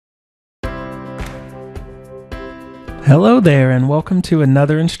Hello there, and welcome to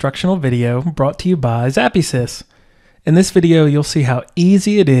another instructional video brought to you by ZappySys. In this video, you'll see how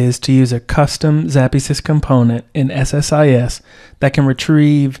easy it is to use a custom ZappySys component in SSIS that can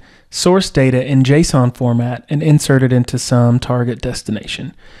retrieve source data in JSON format and insert it into some target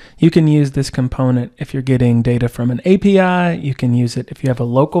destination. You can use this component if you're getting data from an API, you can use it if you have a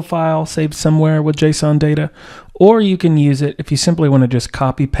local file saved somewhere with JSON data, or you can use it if you simply want to just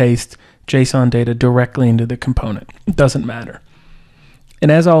copy-paste JSON data directly into the component. It doesn't matter.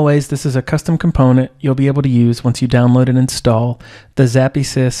 And as always, this is a custom component you'll be able to use once you download and install the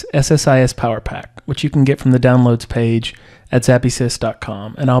ZappySys SSIS Power Pack, which you can get from the downloads page at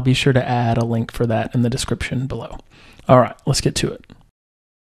zappysys.com, and I'll be sure to add a link for that in the description below. All right, let's get to it.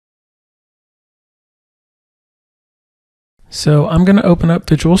 So I'm going to open up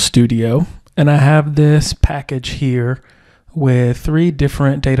Visual Studio, and I have this package here with 3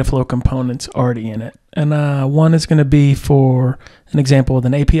 different data flow components already in it. And one is going to be for an example with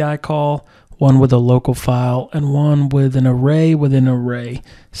an API call, one with a local file, and one with an array within an array.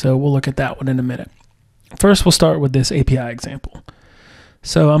 So we'll look at that one in a minute. First, we'll start with this API example.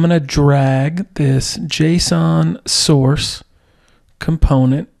 So I'm going to drag this JSON Source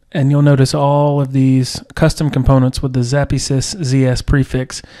component, and you'll notice all of these custom components with the ZappySys ZS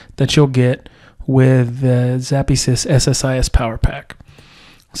prefix that you'll get with the ZappySys SSIS Power Pack.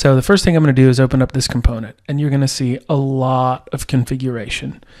 So the first thing I'm going to do is open up this component, and you're going to see a lot of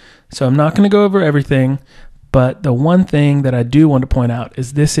configuration. So I'm not going to go over everything, but the one thing that I do want to point out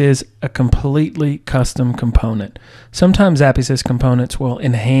is this is a completely custom component. Sometimes ZappySys components will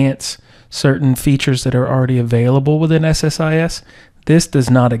enhance certain features that are already available within SSIS. This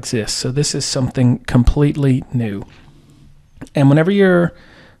does not exist, so this is something completely new. And whenever you're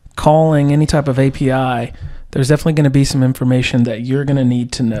calling any type of API, there's definitely going to be some information that you're going to need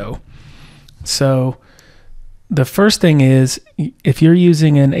to know. So the first thing is, if you're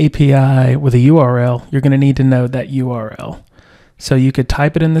using an API with a URL, you're going to need to know that URL. So you could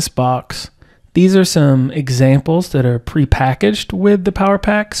type it in this box. These are some examples that are pre-packaged with the Power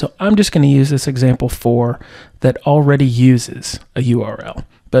Pack. So I'm just going to use this example 4 that already uses a URL.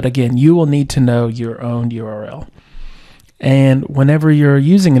 But again, you will need to know your own URL. And whenever you're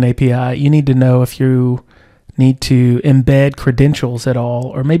using an API, you need to know if you need to embed credentials at all,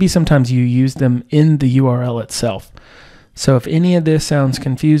 or maybe sometimes you use them in the URL itself. So if any of this sounds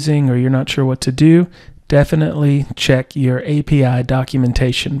confusing or you're not sure what to do, definitely check your API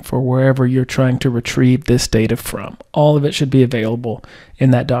documentation for wherever you're trying to retrieve this data from. All of it should be available in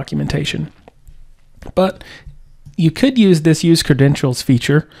that documentation. But you could use this use credentials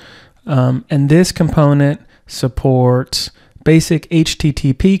feature, and this component supports basic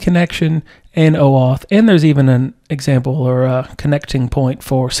HTTP connection and OAuth, and there's even an example or a connecting point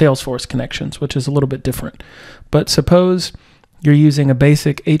for Salesforce connections, which is a little bit different. But suppose you're using a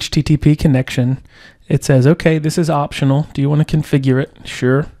basic HTTP connection. It says, okay, this is optional. Do you want to configure it?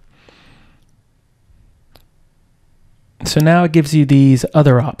 Sure. So now it gives you these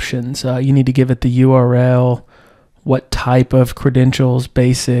other options. You need to give it the URL, what type of credentials,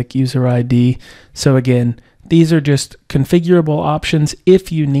 basic, user ID. So again, these are just configurable options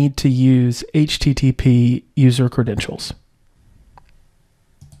if you need to use HTTP user credentials.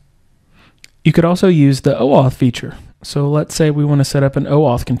 You could also use the OAuth feature. So let's say we want to set up an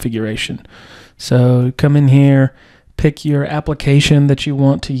OAuth configuration. So come in here, pick your application that you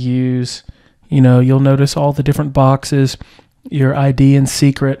want to use. You'll notice all the different boxes, your ID and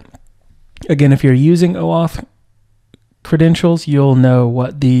secret. Again, if you're using OAuth credentials, you'll know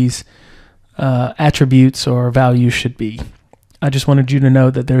what these attributes or values should be. I just wanted you to know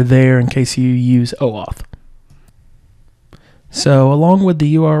that they're there in case you use OAuth. So along with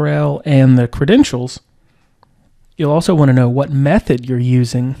the URL and the credentials, you'll also want to know what method you're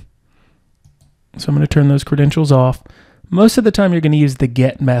using. So I'm going to turn those credentials off. Most of the time you're going to use the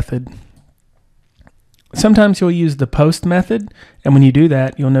get method. Sometimes you'll use the post method, and when you do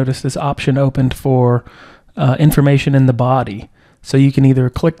that, you'll notice this option opened for information in the body. So you can either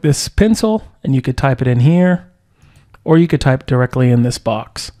click this pencil and you could type it in here, or you could type directly in this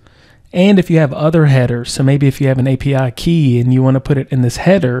box. And if you have other headers, so maybe if you have an API key and you want to put it in this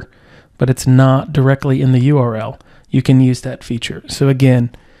header, but it's not directly in the URL, you can use that feature. So again,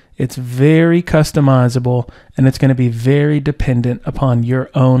 it's very customizable, and it's going to be very dependent upon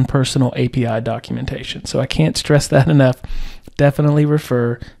your own personal API documentation. So I can't stress that enough. Definitely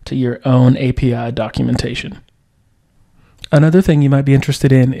refer to your own API documentation. Another thing you might be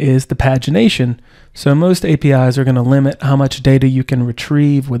interested in is the pagination. So most APIs are going to limit how much data you can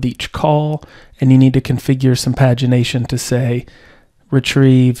retrieve with each call, and you need to configure some pagination to say,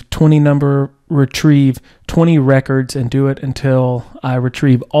 retrieve 20 records and do it until I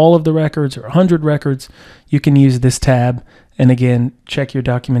retrieve all of the records or 100 records, you can use this tab. And again, check your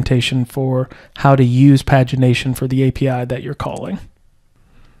documentation for how to use pagination for the API that you're calling.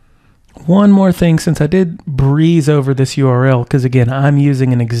 One more thing, since I did breeze over this URL, because again, I'm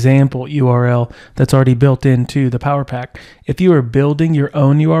using an example URL that's already built into the Power Pack. If you are building your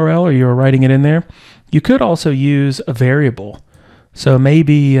own URL or you're writing it in there, you could also use a variable. So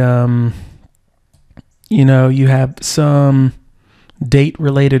maybe, you have some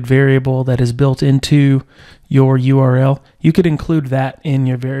date-related variable that is built into your URL. You could include that in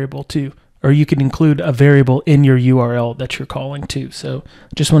your variable too. Or you could include a variable in your URL that you're calling to. So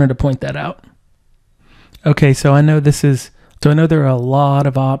just wanted to point that out. Okay, so I know there are a lot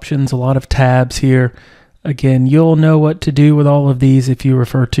of options, a lot of tabs here. Again, you'll know what to do with all of these if you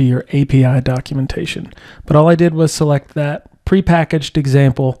refer to your API documentation. But all I did was select that prepackaged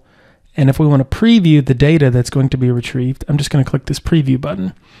example. And if we want to preview the data that's going to be retrieved, I'm just going to click this preview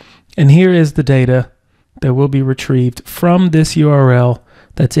button. And here is the data that will be retrieved from this URL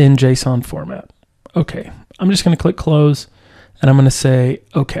that's in JSON format. Okay, I'm just going to click close and I'm going to say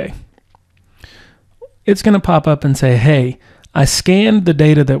okay. It's going to pop up and say, hey, I scanned the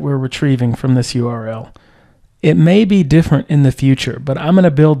data that we're retrieving from this URL. It may be different in the future, but I'm going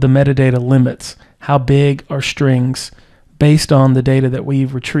to build the metadata limits, how big are strings, based on the data that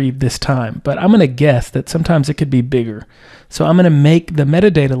we've retrieved this time. But I'm going to guess that sometimes it could be bigger. So I'm going to make the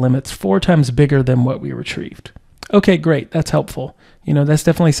metadata limits 4 times bigger than what we retrieved. Okay, great. That's helpful. That's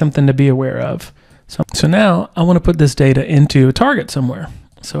definitely something to be aware of. So now I want to put this data into a target somewhere.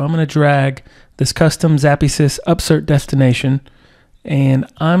 So I'm going to drag this custom SSIS UPSERT Destination,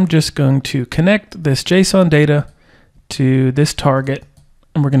 and I'm just going to connect this JSON data to this target,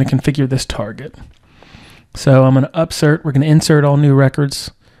 and we're going to configure this target. So I'm going to UPSERT, we're going to insert all new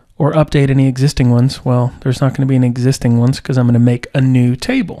records or update any existing ones. Well, there's not going to be any existing ones because I'm going to make a new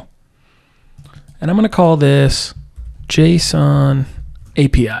table. And I'm going to call this JSON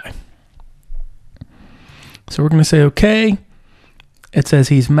API. So we're going to say okay. It says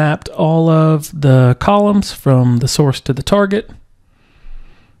he's mapped all of the columns from the source to the target.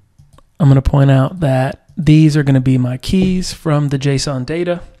 I'm going to point out that these are going to be my keys from the JSON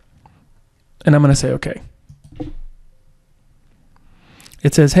data. And I'm going to say okay.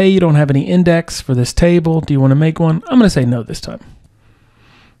 It says, hey, you don't have any index for this table. Do you want to make one? I'm going to say no this time.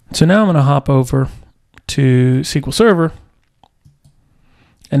 So now I'm going to hop over to SQL Server.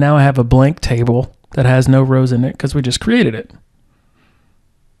 And now I have a blank table that has no rows in it because we just created it.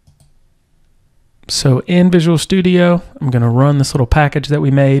 So in Visual Studio, I'm going to run this little package that we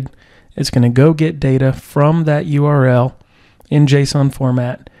made. It's going to go get data from that URL in JSON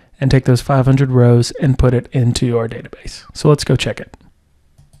format and take those 500 rows and put it into our database. So let's go check it.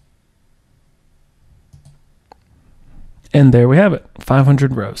 And there we have it,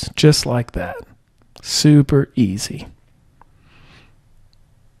 500 rows, just like that. Super easy.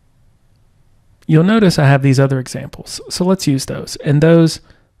 You'll notice I have these other examples, so let's use those. And those,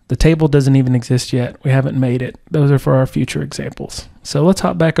 the table doesn't even exist yet. We haven't made it. Those are for our future examples. So let's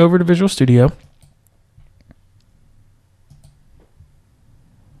hop back over to Visual Studio.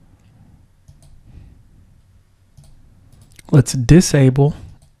 Let's disable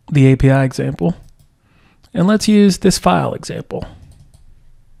the API example. And let's use this file example.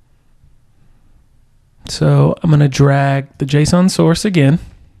 So I'm going to drag the JSON source again.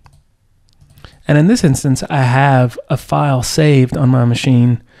 And in this instance, I have a file saved on my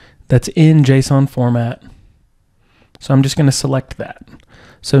machine that's in JSON format. So I'm just going to select that.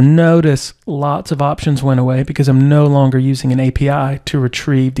 So notice lots of options went away because I'm no longer using an API to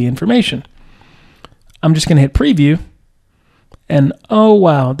retrieve the information. I'm just going to hit preview. And oh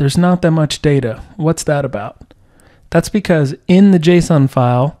wow, there's not that much data. What's that about? That's because in the JSON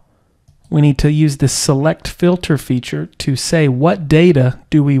file, we need to use this select filter feature to say what data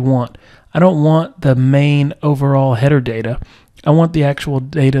do we want. I don't want the main overall header data. I want the actual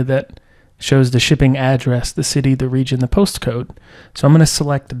data that shows the shipping address, the city, the region, the postcode. So I'm going to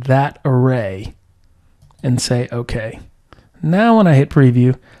select that array and say okay. Now when I hit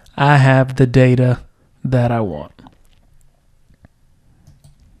preview, I have the data that I want.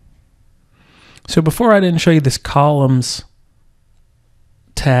 So before I didn't show you this columns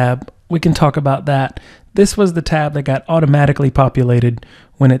tab, we can talk about that. This was the tab that got automatically populated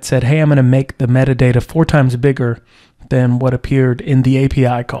when it said, hey, I'm going to make the metadata 4 times bigger than what appeared in the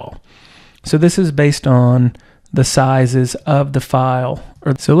API call. So this is based on the sizes of the file.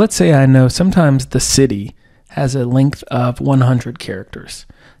 So let's say I know sometimes the city has a length of 100 characters.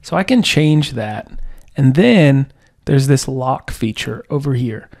 So I can change that, and then there's this lock feature over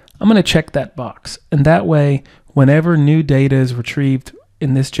here. I'm going to check that box, and that way, whenever new data is retrieved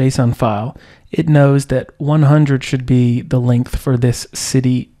in this JSON file, it knows that 100 should be the length for this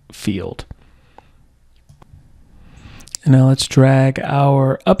city field. And now let's drag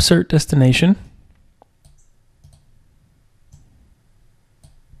our UPSERT destination.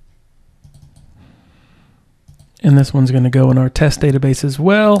 And this one's going to go in our test database as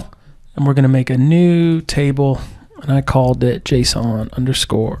well. And we're going to make a new table, and I called it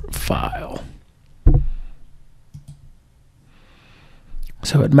JSON_file.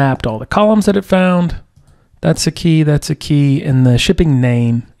 So it mapped all the columns that it found. That's a key, that's a key, and the shipping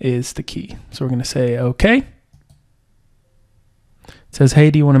name is the key. So we're going to say OK. It says, hey,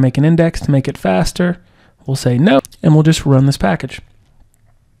 do you want to make an index to make it faster? We'll say no, and we'll just run this package.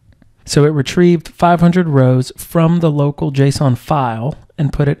 So it retrieved 500 rows from the local JSON file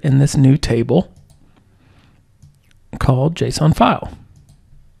and put it in this new table called JSON File.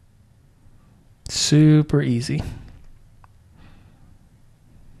 Super easy.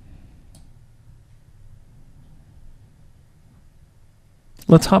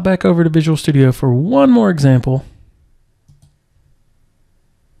 Let's hop back over to Visual Studio for one more example.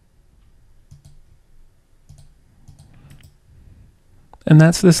 And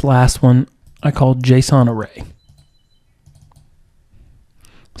that's this last one I called JSON Array.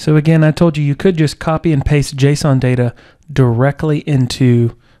 So again, I told you you could just copy and paste JSON data directly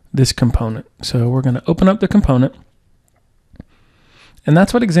into this component. So we're going to open up the component. And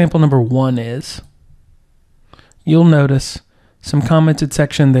that's what example number 1 is. You'll notice some commented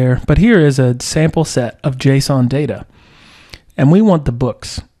section there, but here is a sample set of JSON data. And we want the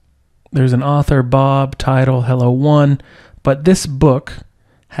books. There's an author, Bob, title, hello 1. But this book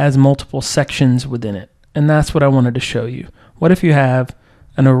has multiple sections within it, and that's what I wanted to show you. What if you have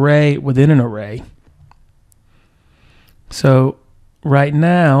an array within an array? So right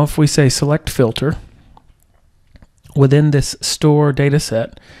now, if we say select filter within this store data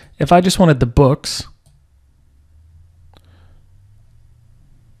set, if I just wanted the books,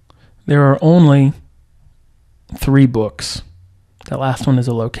 there are only 3 books. The last one is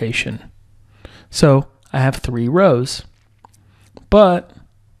a location. So I have 3 rows. But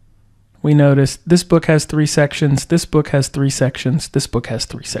we notice this book has 3 sections, this book has 3 sections, this book has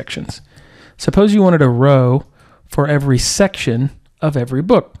 3 sections. Suppose you wanted a row for every section of every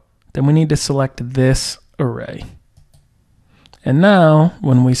book. Then we need to select this array. And now,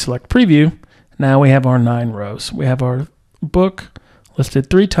 when we select preview, now we have our 9 rows. We have our book listed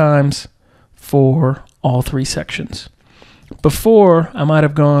 3 times for all 3 sections. Before, I might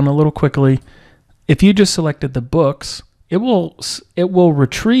have gone a little quickly. If you just selected the books, it will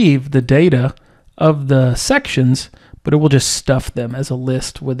retrieve the data of the sections, but it will just stuff them as a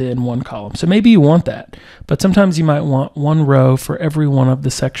list within one column. So maybe you want that, but sometimes you might want one row for every one of the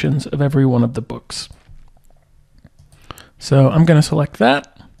sections of every one of the books. So I'm going to select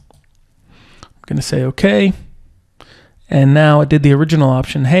that. I'm going to say OK. And now it did the original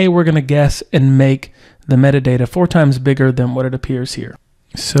option. Hey, we're going to guess and make the metadata 4 times bigger than what it appears here.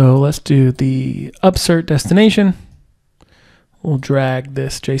 So let's do the UPSERT destination. We'll drag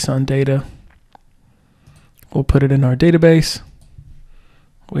this JSON data. We'll put it in our database.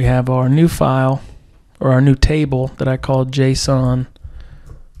 We have our new file, or our new table that I called JSON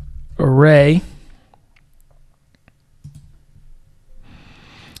Array.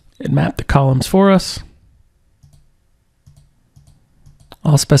 It mapped the columns for us.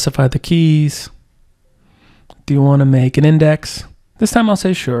 I'll specify the keys. Do you want to make an index? This time I'll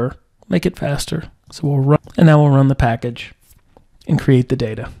say sure, make it faster. So we'll run, and now we'll run the package and create the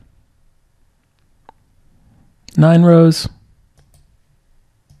data. 9 rows.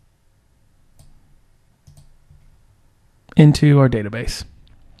 Into our database.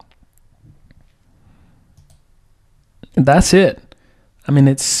 And that's it. I mean,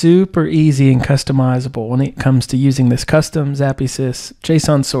 it's super easy and customizable when it comes to using this custom SSIS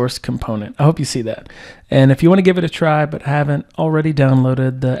JSON Source component. I hope you see that. And if you want to give it a try but haven't already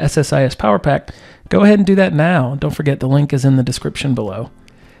downloaded the SSIS Power Pack, go ahead and do that now. Don't forget the link is in the description below.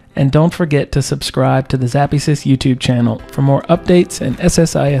 And don't forget to subscribe to the SSIS YouTube channel for more updates and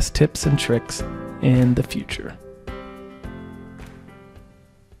SSIS tips and tricks in the future.